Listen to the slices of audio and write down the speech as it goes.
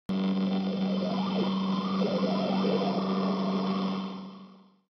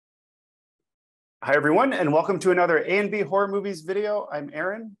Hi, everyone, and welcome to another A&B Horror Movies video. I'm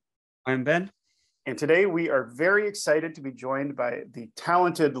Aaron. I'm Ben. And today we are very excited to be joined by the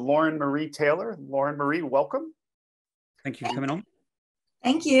talented Lauren Marie Taylor. Lauren Marie, welcome. Thank you for coming on.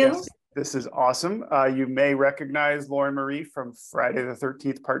 Thank you. Yes, this is awesome. You may recognize Lauren Marie from Friday the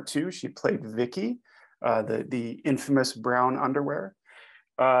 13th, Part 2. She played Vickie, the infamous brown underwear.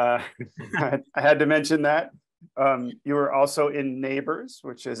 I had to mention that. You were also in Neighbors,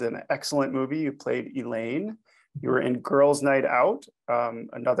 which is an excellent movie. You played Elaine. You were in Girls' Night Out,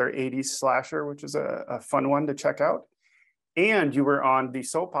 another 80s slasher, which is a fun one to check out. And you were on the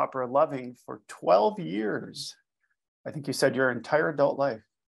soap opera Loving for 12 years. I think you said your entire adult life.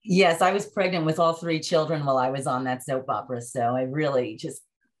 Yes, I was pregnant with all 3 children while I was on that soap opera. So I really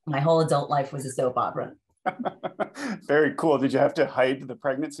my whole adult life was a soap opera. Very cool. Did you have to hide the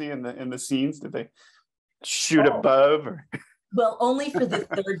pregnancy in the scenes? Did they shoot above? Or? Well, only for the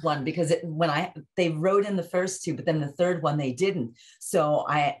third one, because they wrote in the first 2, but then the third one they didn't. So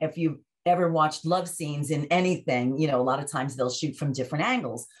if you ever watched love scenes in anything, a lot of times they'll shoot from different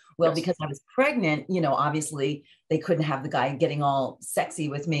angles. Well, yes. Because I was pregnant, obviously they couldn't have the guy getting all sexy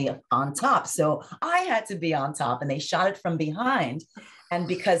with me on top. So I had to be on top, and they shot it from behind. And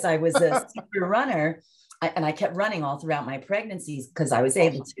because I was a super runner, and I kept running all throughout my pregnancies because I was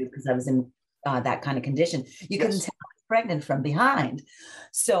able to, because I was in that kind of condition. You couldn't tell I was pregnant from behind.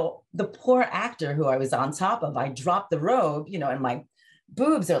 So the poor actor who I was on top of, I dropped the robe, and my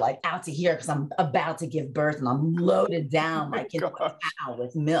boobs are like out to here because I'm about to give birth and I'm loaded down like a cow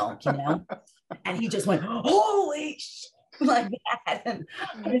with milk, And he just went, holy shit, like that. And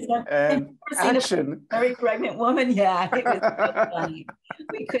I was like, and action. A very pregnant woman. Yeah, it was so funny.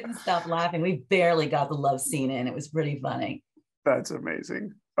 We couldn't stop laughing. We barely got the love scene in. It was pretty funny. That's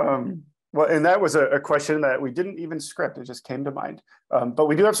amazing. Well, and that was a question that we didn't even script. It just came to mind. But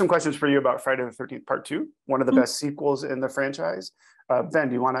we do have some questions for you about Friday the 13th Part 2, one of the best sequels in the franchise. Ben,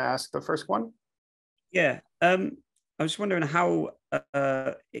 do you want to ask the first one? Yeah. I was wondering how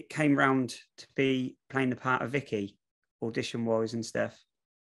it came round to be playing the part of Vickie, audition-wise and stuff.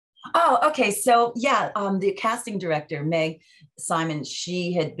 Oh, okay. So yeah, the casting director, Meg Simon,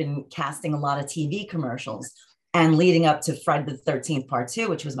 she had been casting a lot of TV commercials. And leading up to Friday the 13th Part 2,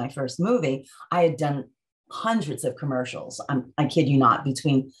 which was my first movie, I had done hundreds of commercials. I kid you not,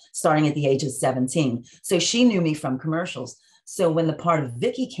 starting at the age of 17. So she knew me from commercials. So when the part of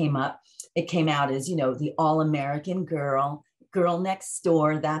Vickie came up, it came out as, the all-American girl next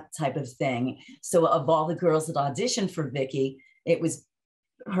door, that type of thing. So of all the girls that auditioned for Vickie, it was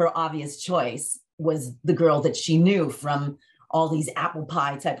her obvious choice was the girl that she knew from all these apple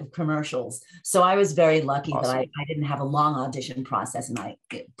pie type of commercials. So I was very lucky that I didn't have a long audition process, and I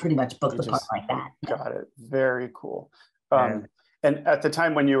pretty much booked the part like that. Got it. Very cool. And at the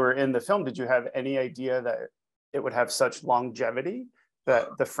time when you were in the film, did you have any idea that it would have such longevity,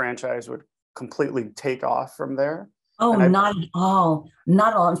 that the franchise would completely take off from there? Oh, not at all.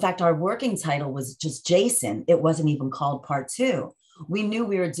 Not at all. In fact, our working title was just Jason. It wasn't even called Part 2. We knew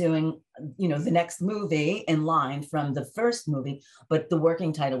we were doing, the next movie in line from the first movie, but the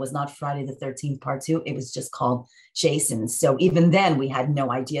working title was not Friday the 13th Part 2. It was just called Jason. So even then we had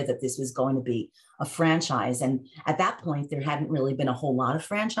no idea that this was going to be a franchise. And at that point, there hadn't really been a whole lot of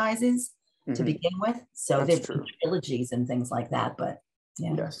franchises to begin with. So there've been trilogies and things like that, but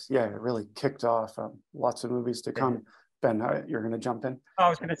yeah. Yes. Yeah. It really kicked off lots of movies to come. Ben, you're going to jump in. I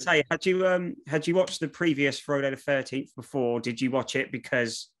was going to say, had you watched the previous Friday the 13th before? Did you watch it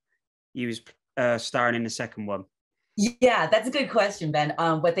because you was starring in the second one? Yeah, that's a good question, Ben.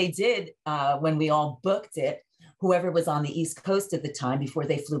 What they did when we all booked it, whoever was on the East Coast at the time, before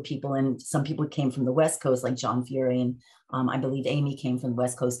they flew people in, some people came from the West Coast, like John Fury, and I believe Amy came from the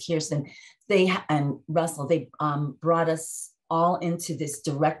West Coast, Kirsten, and Russell, they brought us all into this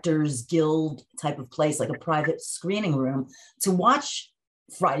Directors Guild type of place, like a private screening room, to watch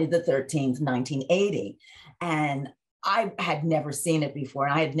Friday the 13th, 1980. And I had never seen it before.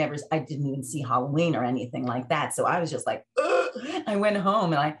 And I didn't even see Halloween or anything like that. So I was just like, ugh. I went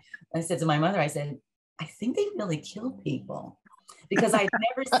home and I said to my mother, I said, I think they really kill people. Because I'd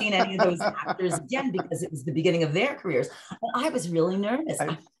never seen any of those actors again, because it was the beginning of their careers. And I was really nervous.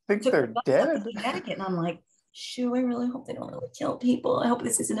 I think they're dead. Connecticut, and I'm like, shoo, I really hope they don't really kill people. I hope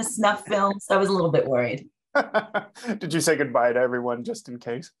this isn't a snuff film. So I was a little bit worried. Did you say goodbye to everyone just in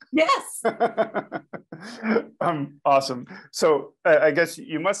case? Yes. Awesome. So I guess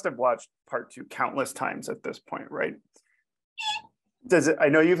you must have watched Part 2 countless times at this point, right? I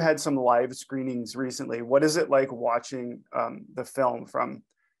know you've had some live screenings recently. What is it like watching the film from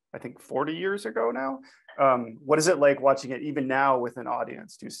I think 40 years ago now. What is it like watching it even now with an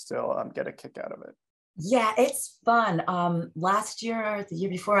audience? Do you still get a kick out of it? Yeah, it's fun. Last year or the year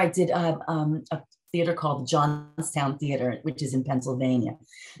before, I did a theater called the Johnstown Theater, which is in Pennsylvania.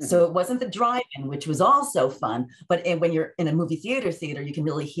 So it wasn't the drive-in, which was also fun, but when you're in a movie theater, you can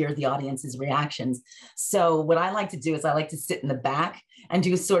really hear the audience's reactions. So what I like to do is I like to sit in the back and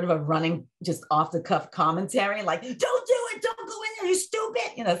do sort of a running, just off the cuff commentary, like, don't do it, don't go in there, you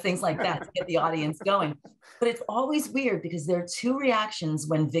stupid, you know, things like that to get the audience going. But it's always weird because there are two reactions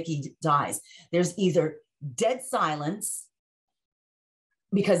when Vickie dies. There's either dead silence,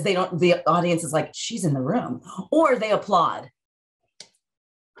 because the audience is like, she's in the room, or they applaud.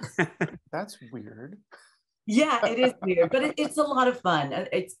 That's weird. Yeah, it is weird, but it's a lot of fun.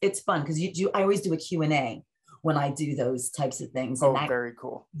 It's fun because I always do a Q&A when I do those types of things. And very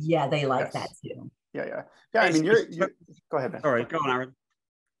cool. Yeah, they like that too. Yeah. I mean, you're go ahead, man. Sorry, go on, Aaron.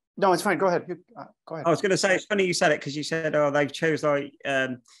 No, it's fine. Go ahead. Go ahead. I was going to say, it's funny you said it because you said, oh, they chose like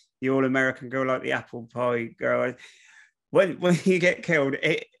the all-American girl, like the apple pie girl. When you get killed,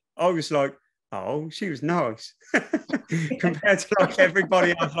 I was like, oh, she was nice compared to like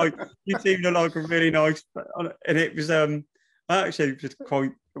everybody else. Like, you seemed like a really nice, and it was actually just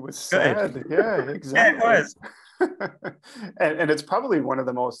quite. It was sad. Yeah, exactly. Yeah, it was. and it's probably one of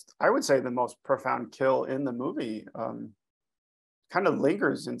the most, I would say, the most profound kill in the movie. Kind of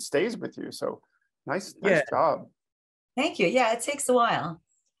lingers and stays with you. So nice job. Thank you. Yeah, it takes a while.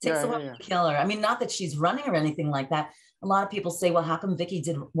 It takes a while to kill her. I mean, not that she's running or anything like that. A lot of people say, well, how come Vickie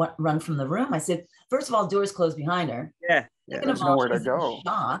didn't run from the room? I said, first of all, doors closed behind her. Yeah, there's nowhere to go.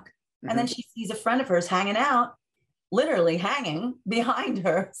 Shock. And then she sees a friend of hers hanging out, literally hanging behind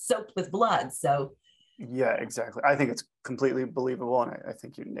her, soaked with blood. So yeah, exactly. I think it's completely believable, and I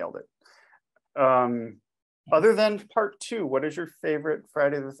think you nailed it. Other than part 2, what is your favorite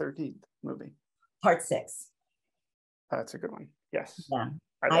Friday the 13th movie? Part 6. That's a good one. Yes. Yeah.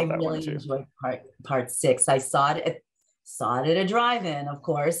 I really enjoyed part 6. I saw it at a drive-in, of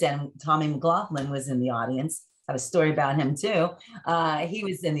course, and Tommy McLaughlin was in the audience. I have a story about him too. He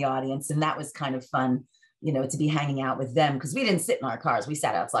was in the audience, and that was kind of fun, you know, to be hanging out with them, because we didn't sit in our cars. We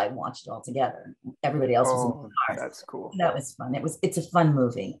sat outside and watched it all together. Everybody else was in the cars. That's cool. That was fun. It's a fun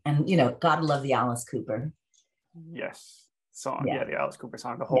movie, and you know, gotta love the Alice Cooper. Yes, song. Yeah, the Alice Cooper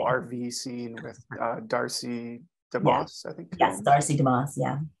song. The whole RV scene with Darcy DeMoss, I think. Yes, Darcy DeMoss.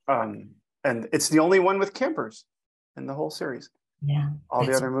 Yeah. And it's the only one with campers in the whole series. Yeah. All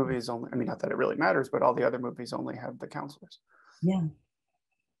the other movies only, I mean, not that it really matters, but all the other movies only have the counselors. Yeah.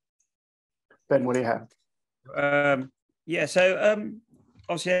 Ben, what do you have? So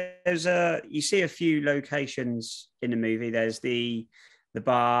obviously there's you see a few locations in the movie. There's the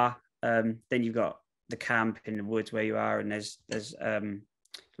bar, then you've got the camp in the woods where you are, and there's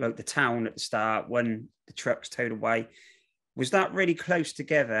like the town at the start when the truck's towed away. Was that really close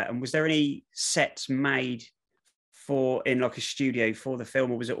together, and was there any sets made in like a studio for the film,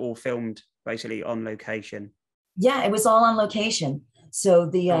 or was it all filmed basically on location? Yeah, it was all on location. So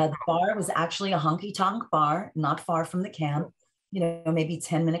the bar was actually a honky-tonk bar, not far from the camp, you know, maybe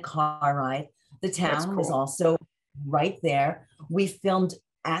 10-minute car ride. The town was also right there. We filmed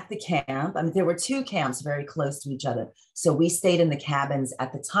at the camp. I mean, there were 2 camps very close to each other. So we stayed in the cabins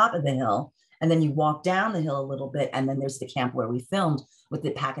at the top of the hill, and then you walk down the hill a little bit, and then there's the camp where we filmed with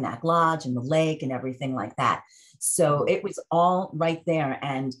the Packanack Lodge and the lake and everything like that. So it was all right there.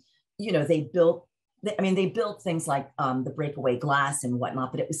 And, you know, they built things like the breakaway glass and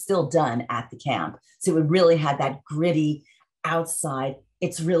whatnot, but it was still done at the camp. So it really had that gritty outside.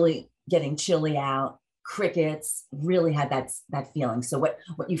 It's really getting chilly out. Crickets really had that feeling. So what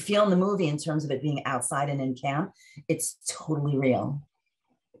you feel in the movie in terms of it being outside and in camp, it's totally real.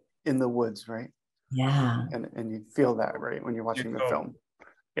 In the woods, right? Yeah. And you feel that, right, when you're watching the film.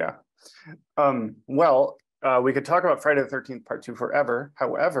 Yeah. We could talk about Friday the 13th Part 2 forever.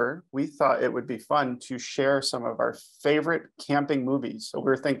 However, we thought it would be fun to share some of our favorite camping movies. So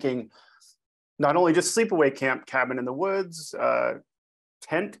we're thinking not only just sleepaway camp, cabin in the woods,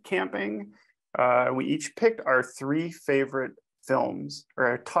 tent camping. We each picked our 3 favorite films, or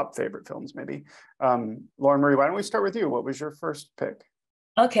our top favorite films, maybe. Lauren Marie, why don't we start with you? What was your first pick?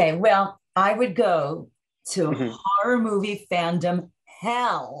 Okay, well, I would go to horror movie fandom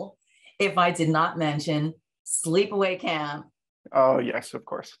hell if I did not mention Sleepaway Camp. Oh, yes, of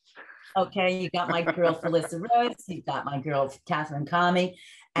course. Okay, you got my girl Felissa Rose, you got my girl Catherine Kami,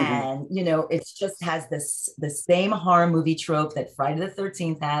 and you know, it just has the same horror movie trope that Friday the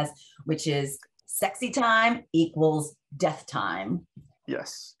 13th has, which is sexy time equals death time.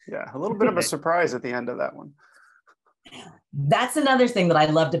 Yes, yeah, a little bit of a surprise at the end of that one. That's another thing that I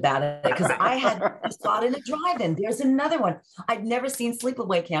loved about it because I saw it in a drive-in. There's another one. I'd never seen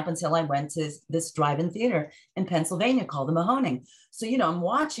Sleepaway Camp until I went to this drive-in theater in Pennsylvania called the Mahoning. So, I'm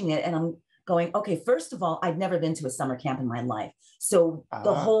watching it and I'm going, okay, first of all, I'd never been to a summer camp in my life. So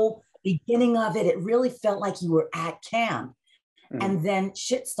the whole beginning of it, it really felt like you were at camp. And then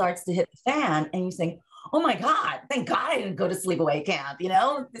shit starts to hit the fan and you think, oh my God, thank God I didn't go to sleepaway camp.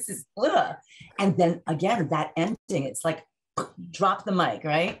 This is, ugh. And then again, that ending, it's like, drop the mic,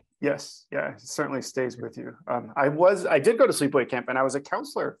 right? Yes. Yeah. It certainly stays with you. I did go to sleepaway camp and I was a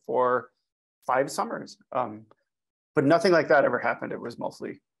counselor for 5 summers. But nothing like that ever happened. It was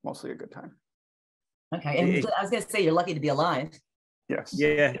mostly a good time. Okay. And I was going to say, you're lucky to be alive. Yes.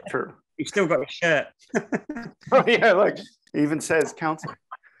 Yeah. True. You've still got a shirt. Oh yeah. Like it even says counselor.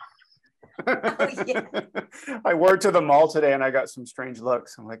 Oh, yeah. I wore it to the mall today and I got some strange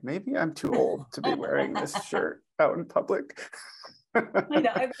looks. I'm like, maybe I'm too old to be wearing this shirt out in public. I know,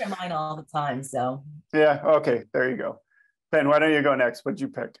 I wear mine all the time. So yeah, okay, there you go. Ben, why don't you go next? What'd you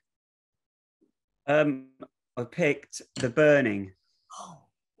pick? I picked The Burning.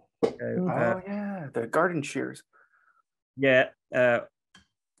 Yeah, the garden shears. Yeah,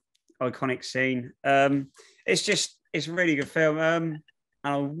 iconic scene. It's a really good film. And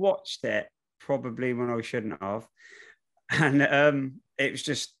I watched it probably when I shouldn't have, and it was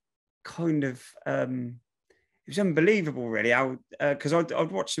just kind of it was unbelievable, really. Because I'd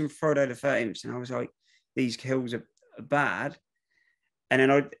watched some Friday the 13th, and I was like, these kills are bad, and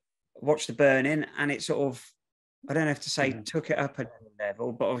then I watched The Burning, and it sort of, I don't have to say took it up a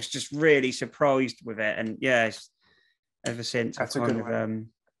level, but I was just really surprised with it, and yeah, ever since that's I've a good kind of one.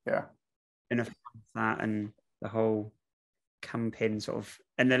 Yeah, enough of that and the whole camping sort of,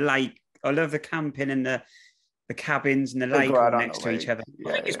 and the lake. I love the camping and the cabins and the lake all next to each other.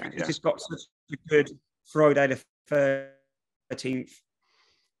 Yeah, I think it's got such a good Friday the 13th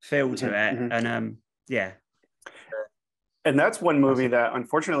feel to it, and yeah. And that's one movie that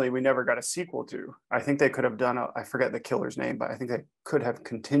unfortunately we never got a sequel to. I think they could have done I forget the killer's name, but I think they could have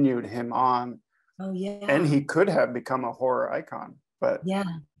continued him on. Oh yeah. And he could have become a horror icon, but yeah,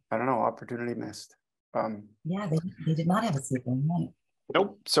 I don't know, opportunity missed. Yeah, they did not have a sequel, right?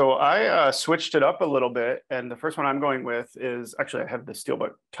 Nope. So I switched it up a little bit, and the first one I'm going with is actually I have the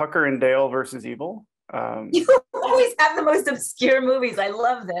steelbook, Tucker and Dale versus Evil. You always have the most obscure movies. I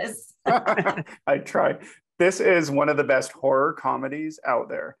love this. I try. This is one of the best horror comedies out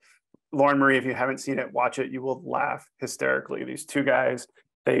there. Lauren Marie, if you haven't seen it, watch it. You will laugh hysterically. These two guys,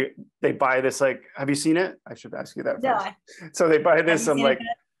 they buy this, like, have you seen it? I should ask you that first. No, so they buy this, I'm like,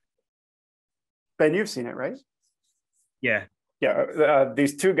 Ben, you've seen it, right? Yeah. Yeah.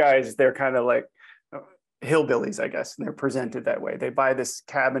 These two guys, they're kind of like hillbillies, I guess, and they're presented that way. They buy this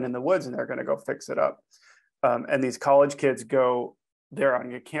cabin in the woods and they're going to go fix it up. And these college kids they're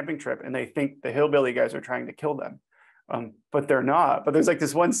on a camping trip and they think the hillbilly guys are trying to kill them. But they're not. But there's like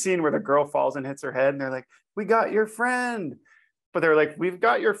this one scene where the girl falls and hits her head and they're like, we got your friend. But they're like, we've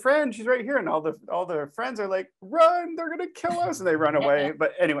got your friend. She's right here. And all the friends are like, run, they're going to kill us. And they run away.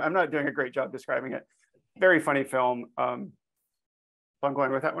 But anyway, I'm not doing a great job describing it. Very funny film. So I'm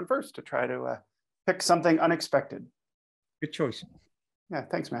going with that one first to try to pick something unexpected. Good choice. Yeah,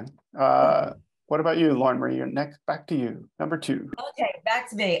 thanks, man. What about you, Lauren Marie? Next, back to you, number 2. Okay, back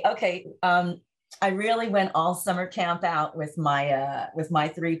to me. Okay, I really went all summer camp out with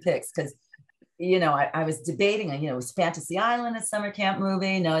my 3 picks because, I was debating, was Fantasy Island a summer camp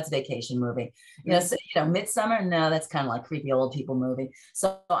movie? No, it's a vacation movie. Midsummer? No, that's kind of like creepy old people movie.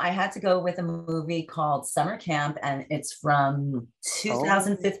 So I had to go with a movie called Summer Camp, and it's from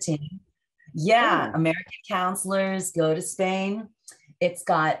 2015. Oh. Yeah, American Counselors Go to Spain. It's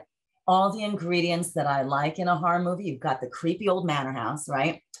got all the ingredients that I like in a horror movie. You've got the creepy old manor house,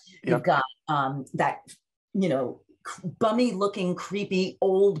 right? Yep. You've got that, bummy looking creepy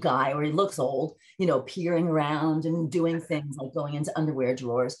old guy, or he looks old, peering around and doing things like going into underwear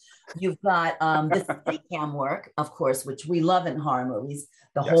drawers. You've got the city cam work, of course, which we love in horror movies.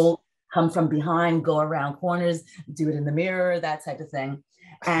 The whole come from behind, go around corners, do it in the mirror, that type of thing.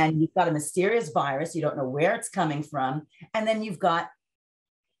 And you've got a mysterious virus. You don't know where it's coming from. And then you've got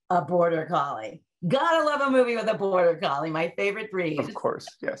a border collie. Gotta love a movie with a border collie, my favorite breed. Of course,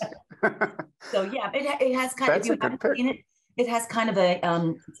 yes. So yeah, it has kind That's of, if you haven't seen it, it has kind of a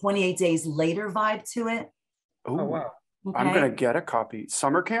 28 Days Later vibe to it. Ooh, oh, wow. Okay. I'm gonna get a copy.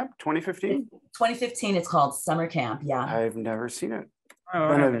 Summer Camp, 2015? 2015, it's called Summer Camp, yeah. I've never seen it.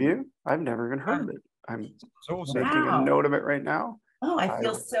 Have you? I've never even heard of it. I'm making a note of it right now. Oh, I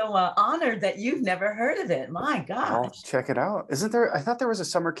feel so honored that you've never heard of it. My gosh. I'll check it out. Isn't there? I thought there was a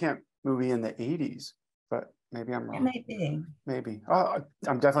summer camp movie in the 80s, but Maybe I'm It wrong. may be. Maybe. Oh,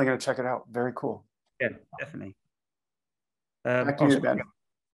 I'm definitely going to check it out. Very cool. Yeah, definitely. Back to you, Ben.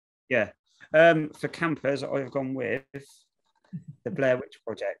 Yeah. For campers, I've gone with the Blair Witch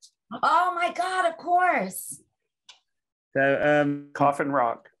Project. Oh my God, of course. So Coffin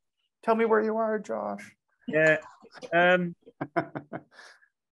Rock. Tell me where you are, Josh. Yeah.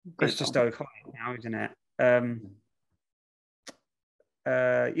 It's just iconic now, isn't it?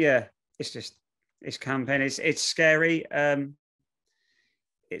 Yeah, it's camping. It's scary.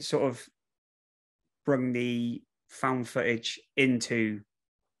 It sort of brought the found footage into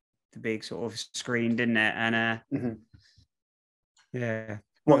the big sort of screen, didn't it? And yeah.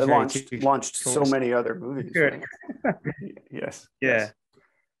 Well, it launched so many other movies. Right? Yes. Yeah. Yes.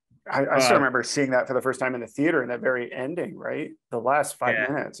 I still remember seeing that for the first time in the theater, and that very ending, right? The last 5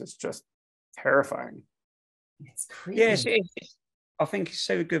 minutes, it's just terrifying. It's creepy. Yes, I think it's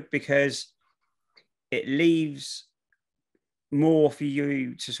so good because it leaves more for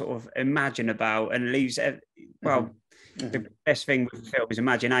you to sort of imagine about, and leaves, well, the best thing with film is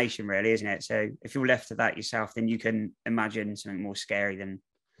imagination, really, isn't it? So if you're left to that yourself, then you can imagine something more scary than.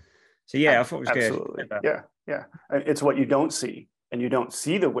 So yeah, I thought it was absolutely good. Yeah. It's what you don't see, and you don't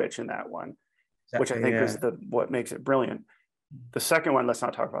see the witch in that one, which I think is what makes it brilliant. The second one, let's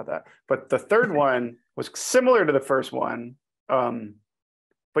not talk about that. But the third one was similar to the first one,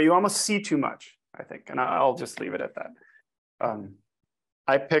 but you almost see too much, I think, and I'll just leave it at that.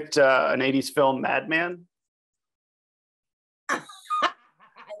 I picked an 80s film, Mad Men. I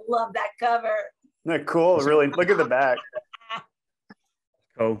love that cover. Isn't that cool? Really, look at the back.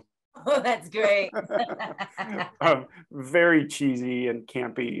 Cool. Oh, that's great. Very cheesy and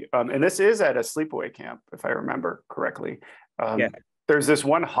campy. And this is at a sleepaway camp, if I remember correctly. There's this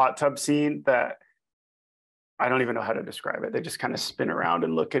one hot tub scene that I don't even know how to describe it. They just kind of spin around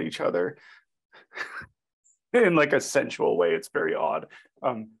and look at each other in like a sensual way. It's very odd,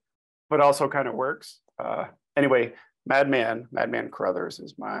 but also kind of works. Anyway, Madman Carruthers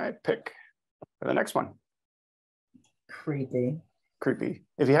is my pick for the next one. Creepy.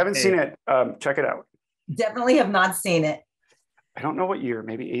 If you haven't seen it, check it out. Definitely have not seen it. I don't know what year,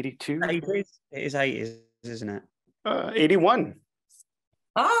 maybe 82? It is 80s, isn't it? 81.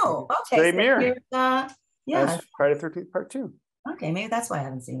 Oh, okay. Same year. Yeah. That's Friday the 13th Part 2. Okay, maybe that's why I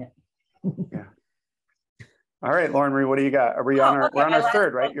haven't seen it. Yeah. All right, Lauren Marie, what do you got? Are we on our, we're on our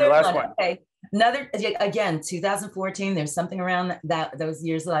third, right? Your last one. Okay. Another, again, 2014. There's something around those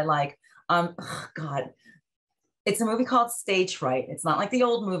years that I like. Oh, God. It's a movie called Stage Fright. It's not like the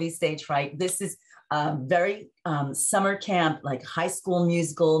old movie Stage Fright. This is very summer camp, like High School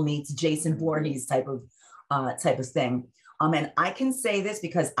Musical meets Jason Voorhees type of thing. And I can say this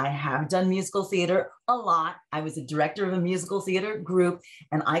because I have done musical theater a lot. I was a director of a musical theater group,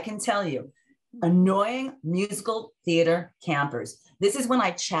 and I can tell you, annoying musical theater campers. This is when I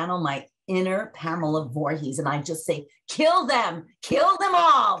channel my inner Pamela Voorhees, and I just say, kill them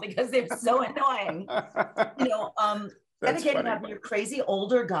all, because they're so annoying. You know, and again, you have your crazy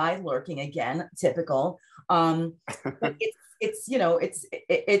older guy lurking again, typical. But it's you know,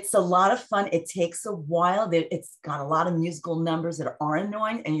 it's a lot of fun. It takes a while. It's got a lot of musical numbers that are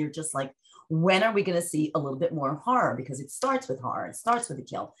annoying, and you're just like, when are we going to see a little bit more horror? Because it starts with horror. It starts with a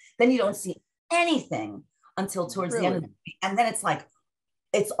kill. Then you don't see anything until towards the end of the movie, and then it's like,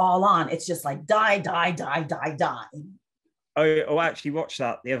 it's all on. It's just like die. I actually watched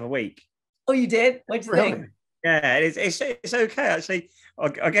that the other week. Oh, you did? What'd you think? Yeah, it's okay actually.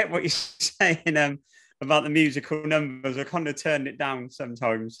 I get what you're saying about the musical numbers. I kind of turned it down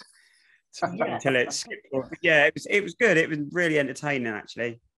sometimes until it skipped. Yeah, it was good. It was really entertaining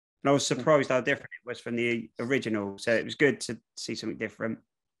actually, and I was surprised how different it was from the original. So it was good to see something different.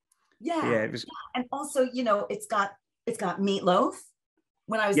 Yeah, it was. And also, you know, it's got Meatloaf.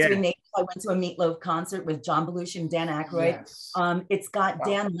 When I was doing Naples, I went to a Meatloaf concert with John Belushi and Dan Aykroyd. Yes. It's got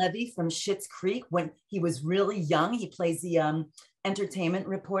Dan Levy from Schitt's Creek. When he was really young, he plays the entertainment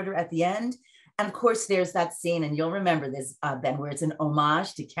reporter at the end. And of course, there's that scene, and you'll remember this, Ben, where it's an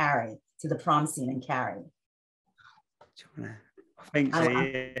homage to Carrie, to the prom scene in Carrie. I think so,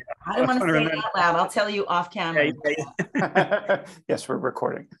 yeah. I don't want to say it out loud. I'll tell you off camera. Yes, we're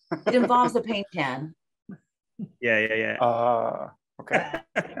recording. It involves a paint can. Yeah. Okay.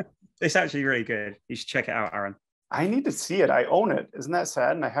 It's actually really good. You should check it out, Aaron. I need to see it. I own it. Isn't that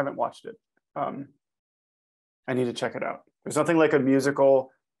sad? And I haven't watched it. I need to check it out. There's nothing like a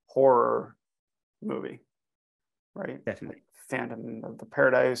musical horror movie, right? Definitely. Phantom of the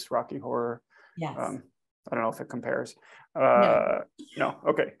Paradise, Rocky Horror. Yes. I don't know if it compares. No,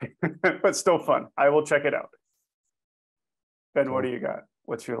 okay. But still fun. I will check it out. Ben, what do you got?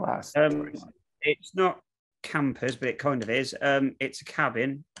 What's your last choice? It's not campers, but it kind of is. It's a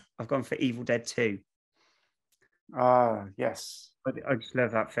cabin. I've gone for Evil Dead 2. Yes. I just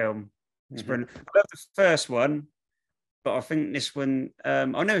love that film. It's brilliant. I love the first one, but I think this one, I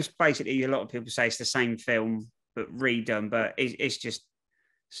know it's basically, a lot of people say it's the same film, but redone, but it's just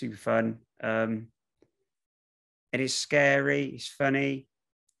super fun. It is scary, it's funny,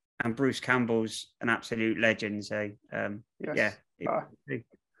 and Bruce Campbell's an absolute legend. So, Yes. yeah.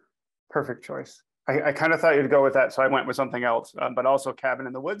 Perfect choice. I kind of thought you'd go with that, so I went with something else, but also Cabin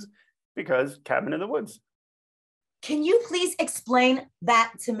in the Woods, because Cabin in the Woods. Can you please explain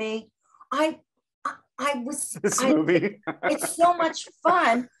that to me? I was This movie. It's so much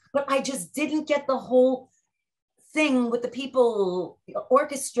fun, but I just didn't get the whole thing with the people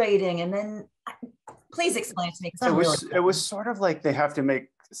orchestrating, and then please explain it to me, because it was sort of like they have to make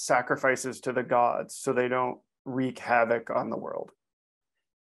sacrifices to the gods so they don't wreak havoc on the world.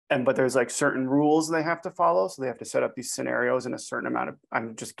 But there's like certain rules they have to follow. So they have to set up these scenarios in a certain amount of,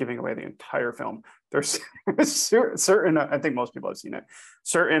 I'm just giving away the entire film. There's certain, I think most people have seen it,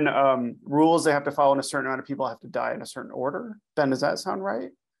 certain rules they have to follow, and a certain amount of people have to die in a certain order. Ben, does that sound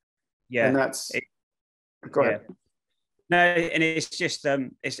right? Yeah. And that's, go ahead. No, and it's just,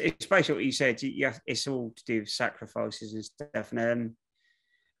 it's basically what you said. It's all to do with sacrifices and stuff. And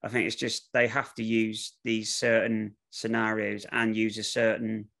I think it's just, they have to use these certain scenarios and use a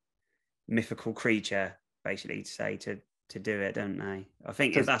certain mythical creature, basically, to do it, don't they? I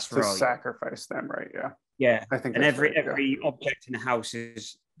think that's right. To sacrifice them, right? Yeah. Yeah. I think. And every object in the house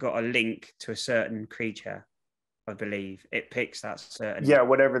has got a link to a certain creature. I believe it picks that certain. Yeah,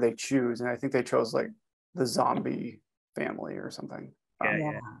 whatever they choose, and I think they chose like the zombie family or something.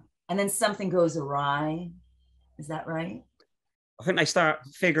 Yeah. And then something goes awry. Is that right? I think they start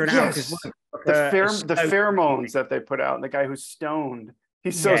figuring out the pheromones that they put out, and the guy who's stoned,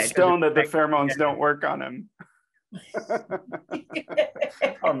 he's so stoned that the pheromones don't work on him.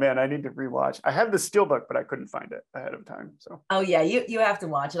 Oh man, I need to rewatch. I have the steelbook, but I couldn't find it ahead of time. So yeah, you have to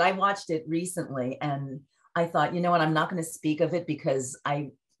watch it. I watched it recently, and I thought, you know what, I'm not going to speak of it because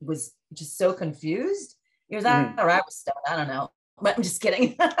I was just so confused. It was that, or I was stoned, I don't know, but I'm just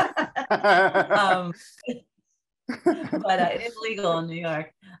kidding. But it is legal in New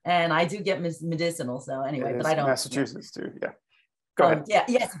York, and I do get medicinal. So anyway, but I don't. Massachusetts too. Yeah. Go ahead.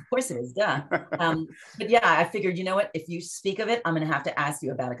 Yes, of course it is. Duh. But yeah, I figured, you know what? If you speak of it, I'm going to have to ask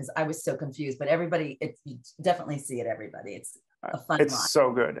you about it, because I was so confused. But everybody, you definitely see it. Everybody, it's a fun. It's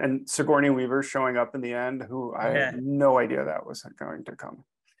so good, and Sigourney Weaver showing up in the end, who I had no idea that was going to come.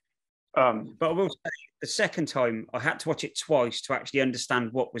 But I will say, the second time I had to watch it twice to actually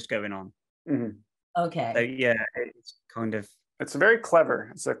understand what was going on. Okay. So yeah, it's kind of. It's very clever.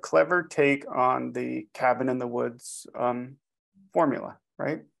 It's a clever take on the Cabin in the Woods formula,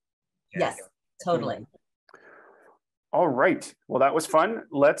 right? Yes, totally. All right. Well, that was fun.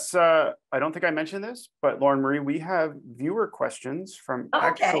 Let's, I don't think I mentioned this, but Lauren Marie, we have viewer questions from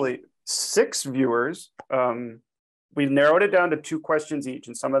actually 6 viewers. We narrowed it down to 2 questions each,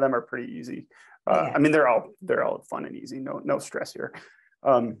 and some of them are pretty easy. I mean, they're all fun and easy. No stress here.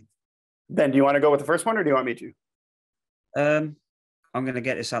 Ben, do you want to go with the first one, or do you want me to? I'm going to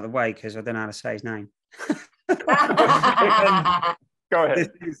get this out of the way because I don't know how to say his name. Go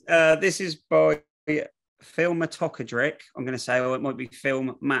ahead. This is by Phil Matokadrick. I'm going to say, it might be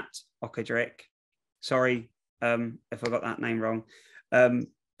Phil Matt Okadrick. Sorry if I got that name wrong.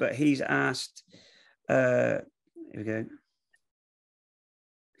 But he's asked, here we go.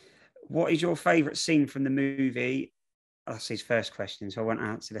 What is your favourite scene from the movie? That's his first question, so I won't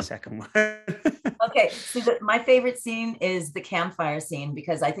answer the second one. Okay, so my favorite scene is the campfire scene,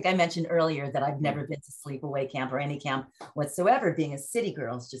 because I think I mentioned earlier that I've never been to sleepaway camp or any camp whatsoever. Being a city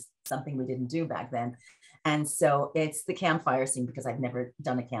girl is just something we didn't do back then. And so it's the campfire scene, because I've never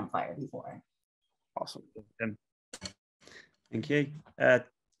done a campfire before. Awesome. Thank you.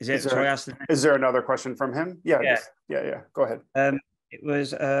 Is there another question from him? Yeah. Go ahead. It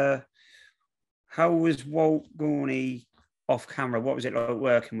was, how was Walt Gorney off camera? What was it like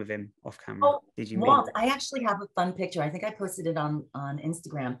working with him off camera? Did you Walt, I actually have a fun picture. I think I posted it on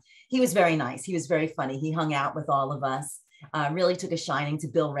Instagram. He was very nice. He was very funny. He hung out with all of us, really took a shining to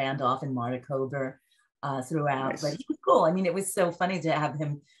Bill Randolph and Marta Kober throughout. Nice. But he was cool. I mean, it was so funny to have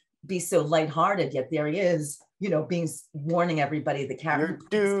him be so lighthearted, yet there he is, warning everybody the character.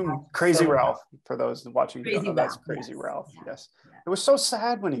 You're doomed. Crazy Ralph, for those watching. That's Crazy Ralph. Yes. It was so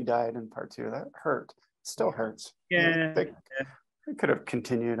sad when he died in part 2. That hurt. Still hurts. They could have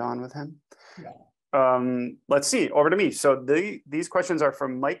continued on with him. Let's see, over to me. So these questions are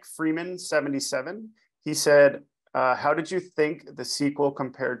from Mike Freeman 77. He said, how did you think the sequel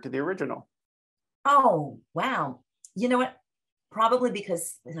compared to the original? Oh, wow. You know what? Probably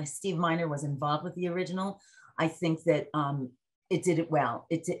because Steve Miner was involved with the original. I think that it did it well.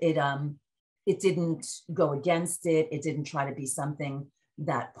 It didn't go against it. It didn't try to be something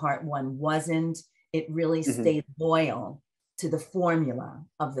that part one wasn't. It really stayed loyal to the formula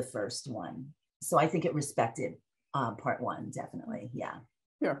of the first one. So I think it respected part one, definitely. Yeah.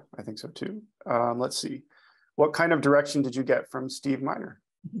 Yeah, I think so too. Let's see. What kind of direction did you get from Steve Miner?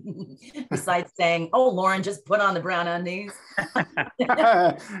 Besides saying, "Oh, Lauren, just put on the brown undies."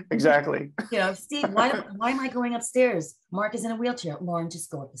 Exactly. You know, Steve, why am I going upstairs? Mark is in a wheelchair. Lauren,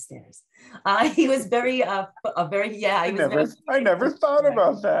 just go up the stairs. He was very, I never thought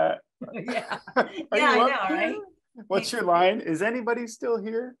about that. Yeah, Yeah, I know, right? What's your line? Is anybody still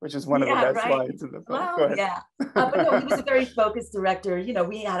here? Which is one of the best lines in the film. Hello? Yeah. But no, he was a very focused director. You know,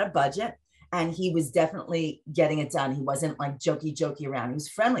 we had a budget and he was definitely getting it done. He wasn't like jokey around. He was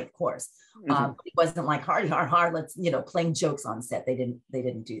friendly, of course. He wasn't like hard, let's, playing jokes on set. They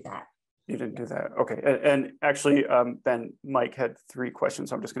didn't do that. You didn't do that. Okay. And actually, Ben, Mike had 3 questions.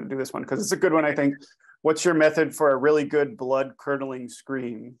 So I'm just going to do this one because it's a good one, I think. What's your method for a really good blood curdling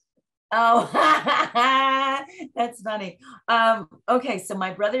scream? Oh, that's funny. Okay, so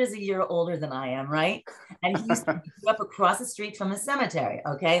my brother is a year older than I am, right? And he grew up across the street from a cemetery.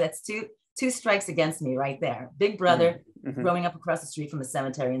 Okay, that's two strikes against me right there. Big brother growing up across the street from a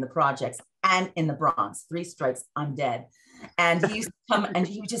cemetery in the projects and in the Bronx. 3 strikes, I'm dead. And he used to come and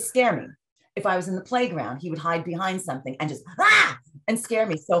he would just scare me. If I was in the playground, he would hide behind something and just and scare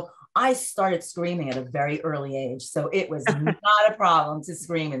me. So I started screaming at a very early age. So it was not a problem to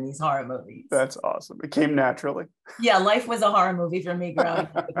scream in these horror movies. That's awesome. It came naturally. Yeah, life was a horror movie for me growing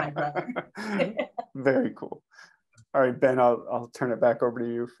up with my brother. Very cool. All right, Ben, I'll turn it back over to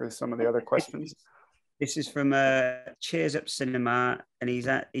you for some of the other questions. This is from Cheers Up Cinema, and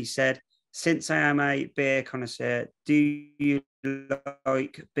he said, since I am a beer connoisseur, do you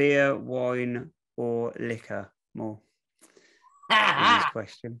like beer, wine, or liquor more? This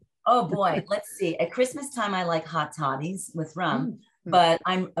question. Oh boy, let's see. At Christmas time, I like hot toddies with rum, but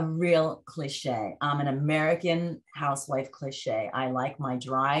I'm a real cliche. I'm an American housewife cliche. I like my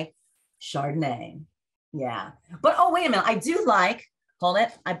dry Chardonnay. Yeah. But oh, wait a minute. I do like, hold it.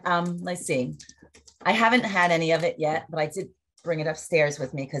 Let's see. I haven't had any of it yet, but I did bring it upstairs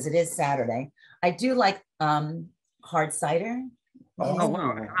with me because it is Saturday. I do like hard cider. Oh,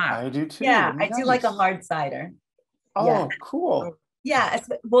 wow. I do too. Yeah, nice. I do like a hard cider. Oh, yeah. Cool. Yeah,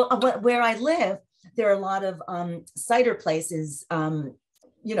 well, where I live, there are a lot of cider places,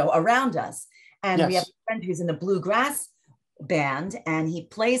 around us. And we have a friend who's in a bluegrass band, and he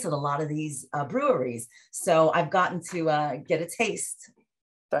plays at a lot of these breweries. So I've gotten to get a taste.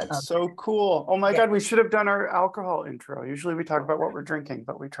 That's so cool. Oh my God, we should have done our alcohol intro. Usually we talk about what we're drinking,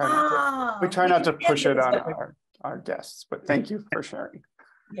 but we try not to push it on our guests. But thank you for sharing.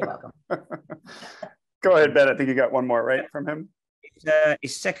 You're welcome. Go ahead, Ben. I think you got one more, right, from him?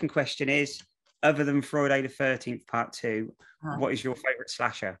 His second question is, other than Friday the 13th Part 2, what is your favorite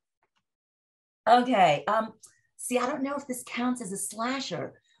slasher? Okay. See, I don't know if this counts as a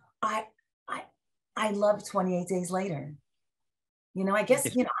slasher. I love 28 Days Later. I guess,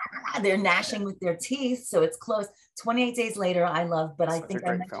 they're gnashing with their teeth, so it's close. 28 Days Later, I love, but I think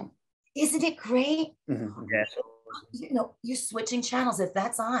a great film. Isn't it great? Yes. You're switching channels. If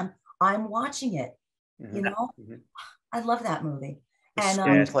that's on, I'm watching it. I love that movie. The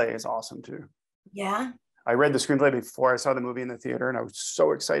screenplay is awesome too. Yeah. I read the screenplay before I saw the movie in the theater, and I was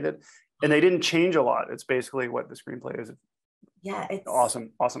so excited. And they didn't change a lot. It's basically what the screenplay is. Yeah, it's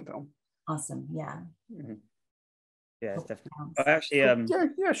awesome film. Awesome, yeah. Yeah, definitely. Actually,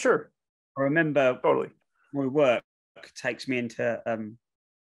 yeah, sure. I remember totally. My work takes me into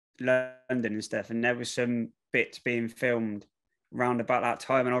London and stuff, and there was some bits being filmed around about that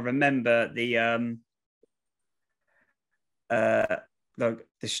time, and I remember the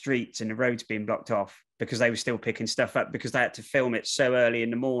streets and the roads being blocked off because they were still picking stuff up because they had to film it so early in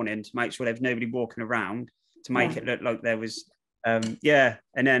the morning to make sure there was nobody walking around to make it look like there was and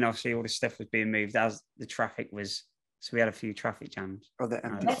then obviously all the stuff was being moved as the traffic was, so we had a few traffic jams. Oh, the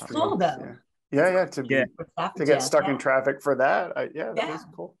empty That's streets. cool though. Yeah, to get stuck in traffic for that. That is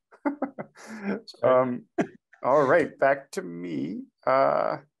cool. All right, back to me.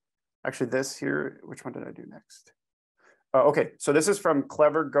 Actually, this here, which one did I do next? Okay, so this is from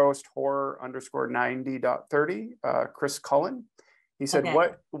Clever Ghost Horror _90.30, Chris Cullen. He said,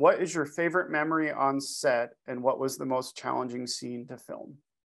 what is your favorite memory on set, and what was the most challenging scene to film?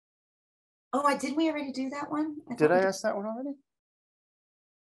 Oh, didn't we already do that one? Did I ask that one already?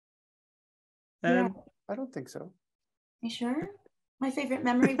 Yeah. I don't think so. You sure? My favorite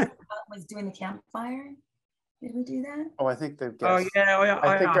memory was doing the campfire. Did we do that? Oh, I think they've Oh guessed. yeah,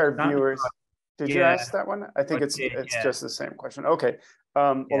 I think our that. viewers. Did you Yeah. ask that one? I think I it's did, yeah. just the same question. Okay.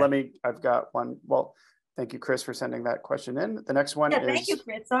 Well, Yeah. I've got one. Well, thank you, Chris, for sending that question in. The next one Yeah, is. thank you,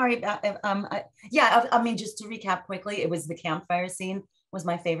 Chris. Sorry about I mean, just to recap quickly, it was the campfire scene was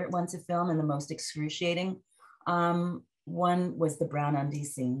my favorite one to film and the most excruciating. One was the brown undie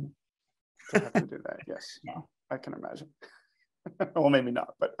scene. To have to do that, yes. Yeah. I can imagine. Well, maybe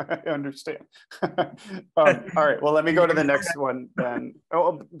not, but I understand. All right, well, let me go to the next one, Ben.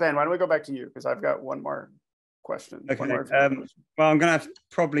 Oh, Ben, why don't we go back to you? Because I've got one more question. Okay. One more question. Well, I'm gonna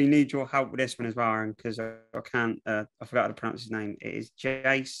probably need your help with this one as well, Aaron, because I can't. I forgot how to pronounce his name. It is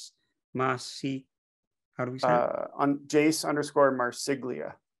Jace Marcy. How do we say it? On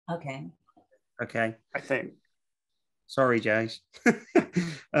Jace_Marsiglia. Okay. Okay. I think. Sorry, Jace.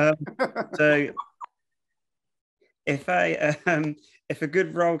 So if a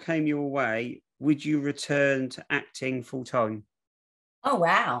good role came your way, would you return to acting full time? Oh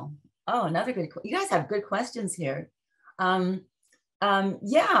wow. Oh, another good. You guys have good questions here. Yeah,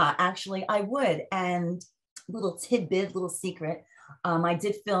 actually, I would. And little tidbit, little secret. I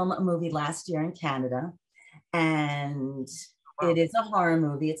did film a movie last year in Canada, and it is a horror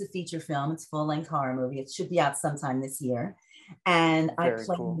movie. It's a feature film. It's a full-length horror movie. It should be out sometime this year. And I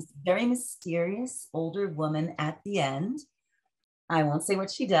play this very mysterious older woman at the end. I won't say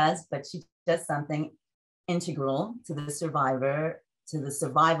what she does, but she does something integral to the survival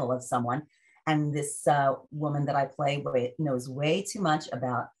of someone. And this woman that I play knows way too much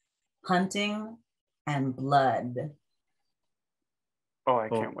about hunting and blood. Oh, I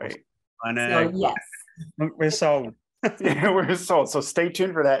can't wait. I know. So, yes. We're sold. Yeah, we're sold. So stay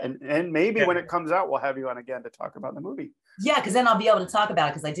tuned for that. And maybe when it comes out, we'll have you on again to talk about the movie. Yeah, because then I'll be able to talk about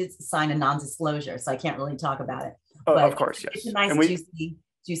it because I did sign a non-disclosure, so I can't really talk about it. Oh, but of course, yes. It's a nice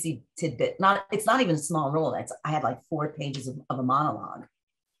juicy tidbit. It's not even a small role. I had like 4 pages of a monologue.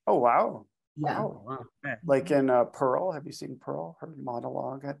 Oh wow. Yeah. Oh, wow. Yeah. Like in Pearl. Have you seen Pearl? Her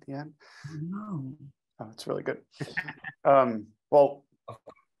monologue at the end. No. Oh, it's really good. Well,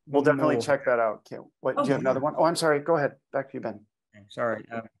 we'll definitely check that out. Do you have another one? Oh, I'm sorry. Go ahead. Back to you, Ben. Sorry.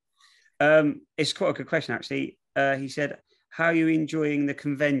 It's quite a good question, actually. He said, "How are you enjoying the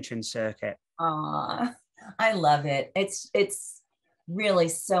convention circuit?" I love it. It's really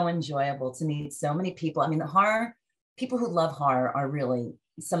so enjoyable to meet so many people. I mean, people who love horror are really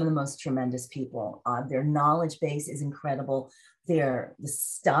some of the most tremendous people. Their knowledge base is incredible. The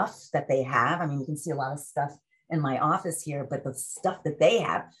stuff that they have. I mean, you can see a lot of stuff in my office here, but the stuff that they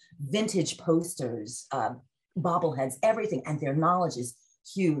have, vintage posters, bobbleheads, everything, and their knowledge is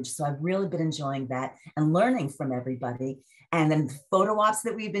huge. So I've really been enjoying that and learning from everybody. And then the photo ops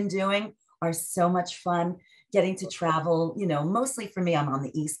that we've been doing are so much fun. Getting to travel, mostly for me, I'm on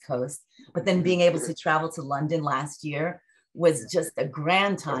the East Coast, but then being able to travel to London last year was just a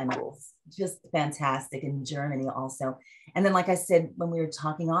grand time. It was just fantastic. In Germany also. And then, like I said, when we were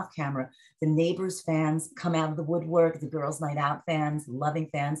talking off camera, the Neighbors fans come out of the woodwork, the Girls Night Out fans, loving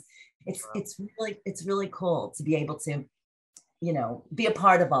fans. It's really cool to be able to, be a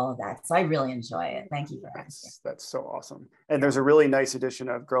part of all of that. So I really enjoy it. Thank you for asking. That's so awesome. And there's a really nice edition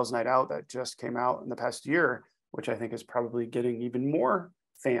of Girls Night Out that just came out in the past year, which I think is probably getting even more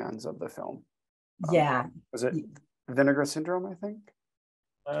fans of the film. Yeah. Was it Vinegar Syndrome, I think?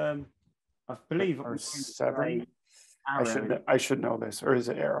 I believe or Seven. I should know this. Or is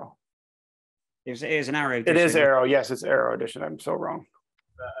it Arrow? It is an Arrow edition. It is Arrow. Yes, it's Arrow edition. I'm so wrong.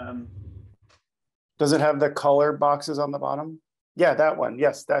 Does it have the color boxes on the bottom? Yeah, that one.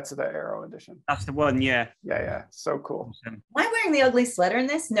 Yes, that's the Arrow edition. That's the one, yeah. Yeah. So cool. Am I wearing the ugly sweater in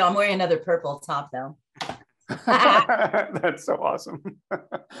this? No, I'm wearing another purple top though. That's so awesome.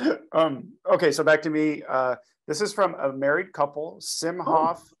 Okay, so back to me. This is from a married couple,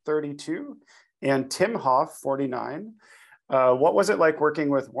 Simhoff, 32, and Tim Hoff, 49. What was it like working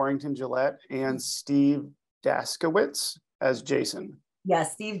with Warrington Gillette and Steve Daskowitz as Jason? Yeah,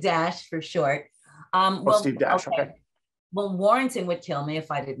 Steve Dash for short. Steve Dash, okay. Well, Warrington would kill me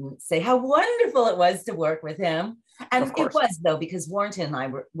if I didn't say how wonderful it was to work with him. And it was, though, because Warrington and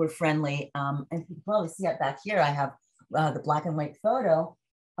I were friendly. And you can probably see it back here. I have the black and white photo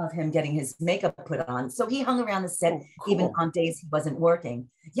of him getting his makeup put on. So he hung around the set even on days he wasn't working.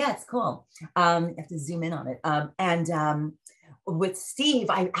 Yeah, it's cool. You have to zoom in on it. And with Steve,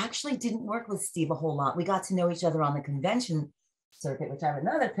 I actually didn't work with Steve a whole lot. We got to know each other on the convention circuit, which I have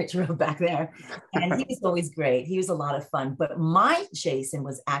another picture of back there. And he was always great. He was a lot of fun. But my Jason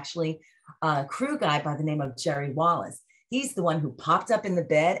was actually a crew guy by the name of Jerry Wallace. He's the one who popped up in the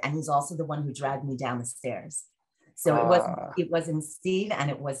bed, and he's also the one who dragged me down the stairs. So it wasn't Steve,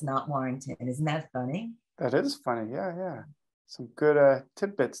 and it was not Warrington. Isn't that funny? That is funny. Yeah, yeah. Some good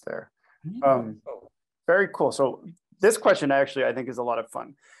tidbits there. Very cool. So this question actually, I think, is a lot of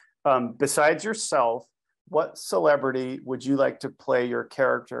fun. Besides yourself, what celebrity would you like to play your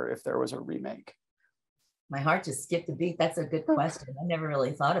character if there was a remake? My heart just skipped a beat. That's a good question. I never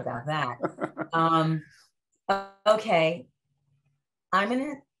really thought about that. Okay. I'm going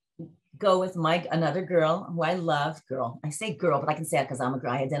to go with another girl who I love. Girl. I say girl, but I can say it because I'm a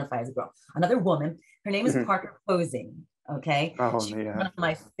girl. I identify as a girl. Another woman. Her name is Parker Posey. Okay. She's one of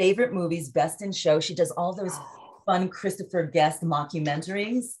my favorite movies, Best in Show. She does all those fun Christopher Guest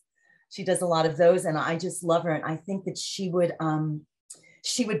mockumentaries. She does a lot of those, and I just love her. And I think that she would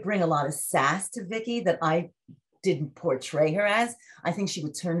bring a lot of sass to Vickie that I didn't portray her as. I think she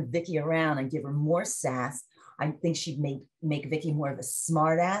would turn Vickie around and give her more sass. I think she'd make Vickie more of a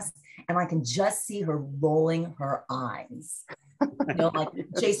smart ass. And I can just see her rolling her eyes. You know, like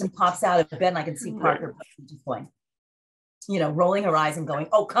Jason pops out of bed and I can see Parker just going, you know, rolling her eyes and going,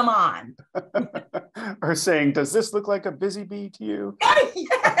 oh, come on. Or saying, does this look like a busy bee to you?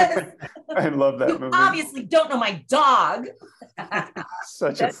 Yes. I love that movie. Obviously don't know my dog.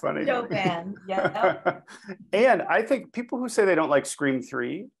 Such a funny joke, man. Yeah. And I think people who say they don't like Scream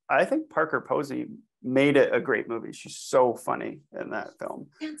 3, I think Parker Posey made it a great movie. She's so funny in that film.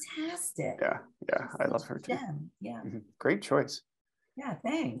 Fantastic. Yeah, yeah, I love her too. Yeah. Great choice. Yeah,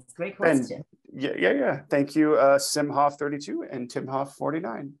 thanks. Great question. And yeah. Thank you, Simhoff32 and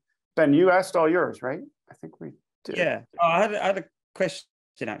Timhoff49. Ben, you asked all yours, right? I think we did. Yeah, I had a question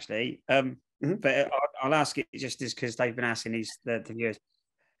actually, but I'll ask it just because they've been asking the viewers.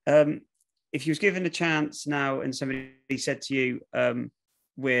 If you was given a chance now and somebody said to you,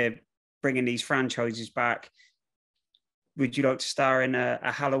 we're bringing these franchises back, would you like to star in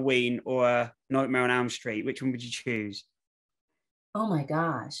a Halloween or a Nightmare on Elm Street? Which one would you choose? Oh my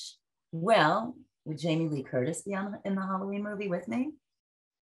gosh. Well, would Jamie Lee Curtis be in the Halloween movie with me?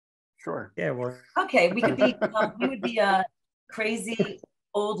 Sure. Yeah, well. Okay, we would be crazy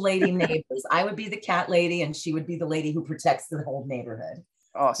old lady neighbors. I would be the cat lady and she would be the lady who protects the whole neighborhood.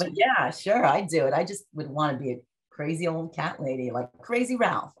 Awesome. But yeah, sure, I'd do it. I just would want to be a crazy old cat lady, like Crazy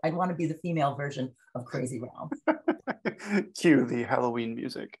Ralph. I'd want to be the female version of Crazy Ralph. Cue the Halloween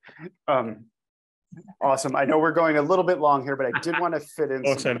music. Awesome. I know we're going a little bit long here, but I did want to fit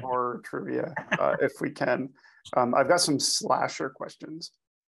in some horror trivia if we can. I've got some slasher questions.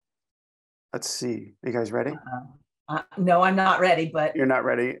 Let's see. Are you guys ready? No, I'm not ready, but you're not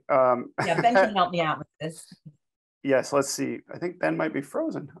ready. Yeah, Ben can help me out with this. Yes, let's see. I think Ben might be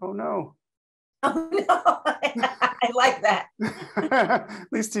frozen. Oh no. Oh no. I like that. At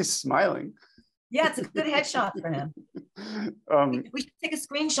least he's smiling. Yeah, it's a good headshot for him. We should take a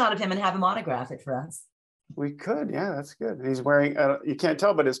screenshot of him and have him autograph it for us. We could, yeah, that's good. He's wearing, you can't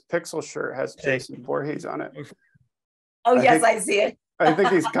tell, but his Pixel shirt has Jason Voorhees on it. Oh, yes, I see it. I think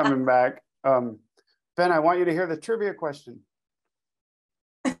he's coming back. Ben, I want you to hear the trivia question.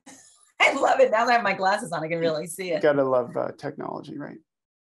 I love it. Now that I have my glasses on, I can really see it. Gotta love technology, right?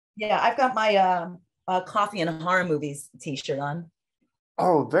 Yeah, I've got my Coffee and Horror Movies t-shirt on.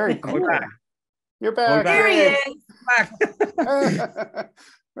 Oh, very cool. You're back. Here he is.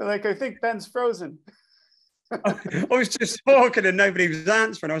 We're like, I think Ben's frozen. I was just talking and nobody was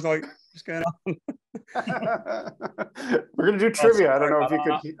answering. I was like, what's going on? We're gonna do trivia. I don't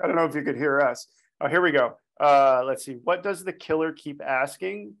know if you could hear us. Oh, here we go. Let's see. What does the killer keep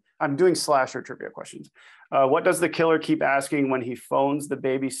asking? I'm doing slasher trivia questions. What does the killer keep asking when he phones the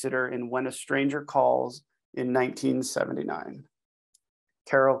babysitter in When a Stranger Calls in 1979?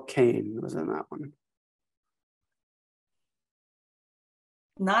 Carol Kane was in that one.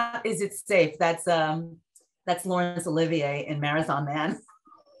 Not Is It Safe? That's Laurence Olivier in Marathon Man.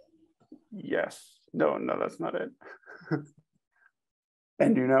 Yes. No, that's not it.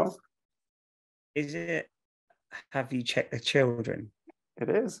 And you know? Is it Have You Checked the Children? It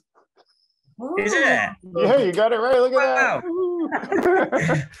is. Ooh. Is it? Yeah, you got it right. Look at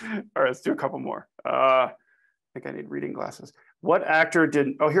that. All right, let's do a couple more. I think I need reading glasses. What actor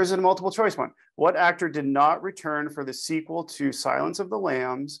here's a multiple choice one. What actor did not return for the sequel to Silence of the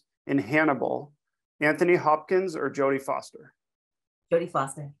Lambs in Hannibal? Anthony Hopkins or Jodie Foster? Jodie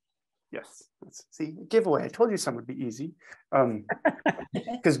Foster. Yes. Let's see. Giveaway. I told you some would be easy.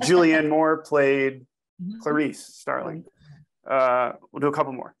 Because Julianne Moore played Clarice Starling. We'll do a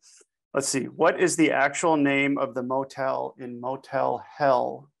couple more. Let's see. What is the actual name of the motel in Motel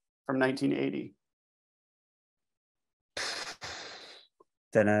Hell from 1980?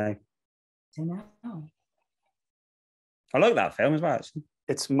 Don't know. No. I like that film as well.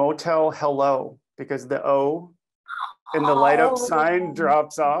 It's Motel Hello because the O and the light up Oh. sign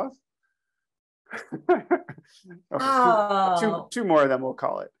drops off. Okay, Oh. two more of them we'll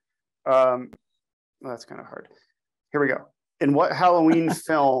call it. That's kind of hard. Here we go. In what Halloween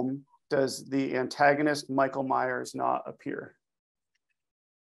film does the antagonist Michael Myers not appear?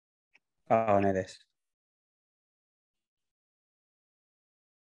 Oh, I know this.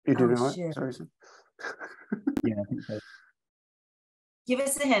 You do Oh, know shit. it? Sorry. Yeah, I think so. Give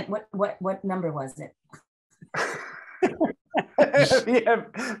us a hint. What number was it?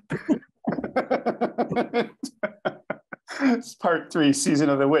 It's part 3, Season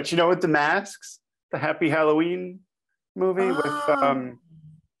of the Witch. You know, with the masks, the Happy Halloween movie with oh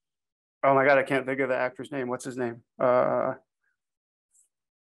my god, I can't think of the actor's name. What's his name? He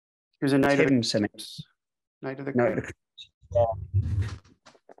was a Night of the Creeps. Yeah.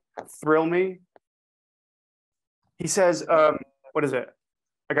 Thrill Me. He says, what is it?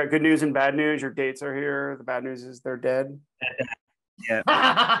 I got good news and bad news. Your dates are here. The bad news is they're dead.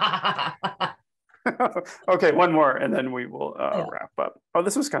 Yeah. Okay, one more, and then we will wrap up. Oh,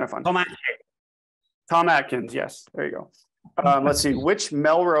 this was kind of fun. Tom Atkins, yes. There you go. Let's see. Which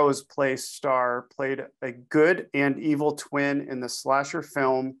Melrose Place star played a good and evil twin in the slasher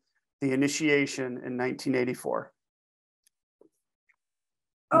film The Initiation in 1984?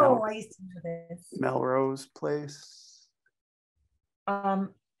 Oh, I used to know this. Melrose Place. Not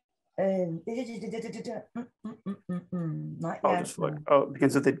I'll yet. just look. Oh, it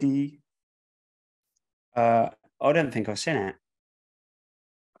begins with a D. I don't think I've seen it.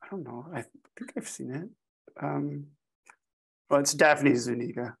 I don't know. I think I've seen it. Well, it's Daphne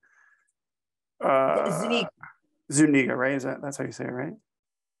Zuniga. Zuniga, right? That's how you say it, right?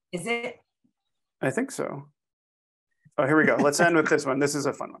 Is it? I think so. Oh, here we go. Let's end with this one. This is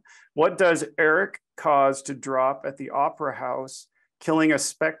a fun one. What does Eric cause to drop at the Opera House, killing a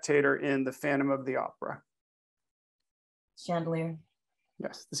spectator in The Phantom of the Opera? Chandelier.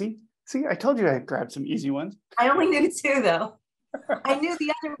 Yes. See, I told you I had grabbed some easy ones. I only knew 2 though. I knew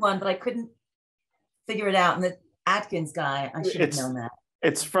the other one, but I couldn't figure it out. And the Atkins guy, I should have known that.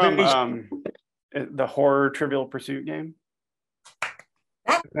 It's from the horror Trivial Pursuit game.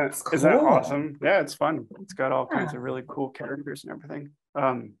 That's cool. Is that awesome? Yeah, it's fun. It's got all kinds of really cool characters and everything.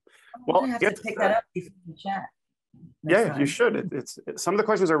 Well, I have to pick that up before we chat. Yeah, you should. It's some of the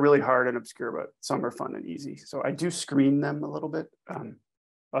questions are really hard and obscure, but some are fun and easy. So I do screen them a little bit.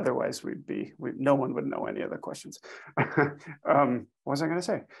 Otherwise, no one would know any of the questions. What was I going to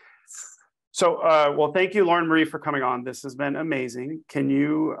say? So, well, thank you, Lauren Marie, for coming on. This has been amazing. Can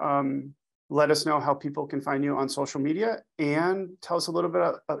you let us know how people can find you on social media, and tell us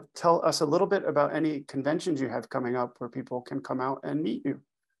a little bit about any conventions you have coming up where people can come out and meet you?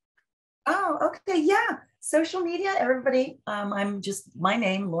 Oh, okay, yeah. Social media, everybody. I'm just my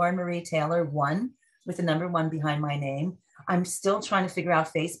name, Lauren Marie Taylor 1, with the number 1 behind my name. I'm still trying to figure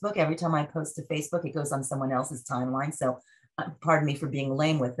out Facebook. Every time I post to Facebook, it goes on someone else's timeline. So pardon me for being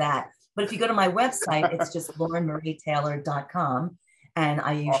lame with that. But if you go to my website, it's just laurenmarietaylor.com. And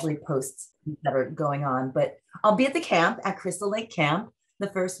I usually post that are going on. But I'll be at the camp at Crystal Lake Camp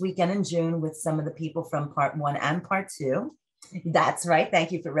the first weekend in June with some of the people from part 1 and part 2. That's right.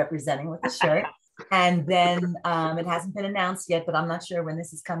 Thank you for representing with the shirt. And then it hasn't been announced yet, but I'm not sure when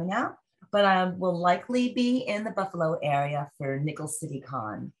this is coming out. But I will likely be in the Buffalo area for Nickel City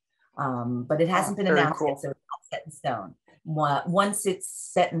Con. But it hasn't been announced yet, so it's not set in stone. Once it's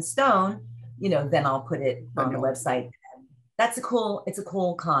set in stone, then I'll put it on the website. It's a cool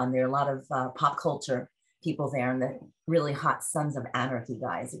con. There are a lot of pop culture people there, and the really hot Sons of Anarchy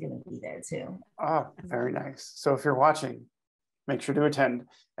guys are going to be there too. Oh, very nice. So if you're watching, make sure to attend.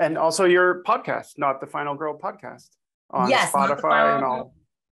 And also your podcast, Not the Final Girl podcast, on Spotify and all.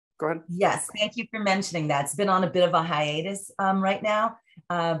 Go ahead. Yes, thank you for mentioning that. It's been on a bit of a hiatus right now,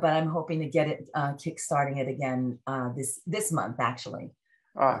 but I'm hoping to get it kickstarting it again this month, actually.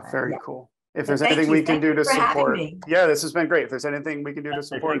 Very cool. If there's anything we can do to support, this has been great. If there's anything we can do to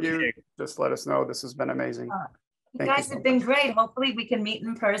support you, just let us know. This has been amazing. You guys have been great. Hopefully we can meet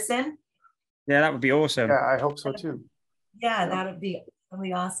in person. Yeah, that would be awesome. Yeah, I hope so too. Yeah, that would be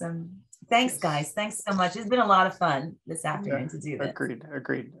really awesome. Thanks, guys. Thanks so much. It's been a lot of fun this afternoon to do this.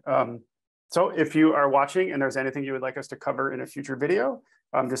 Agreed. So if you are watching and there's anything you would like us to cover in a future video,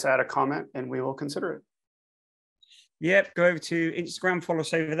 just add a comment and we will consider it. Yep, go over to Instagram, follow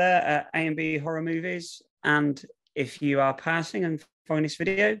us over there at A&B Horror Movies. And if you are passing and find this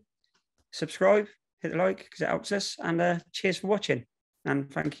video, subscribe, hit the like because it helps us. And cheers for watching.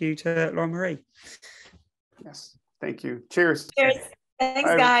 And thank you to Lauren Marie. Yes, thank you. Cheers. Cheers.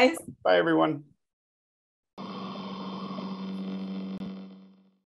 Thanks, guys. Bye, everyone.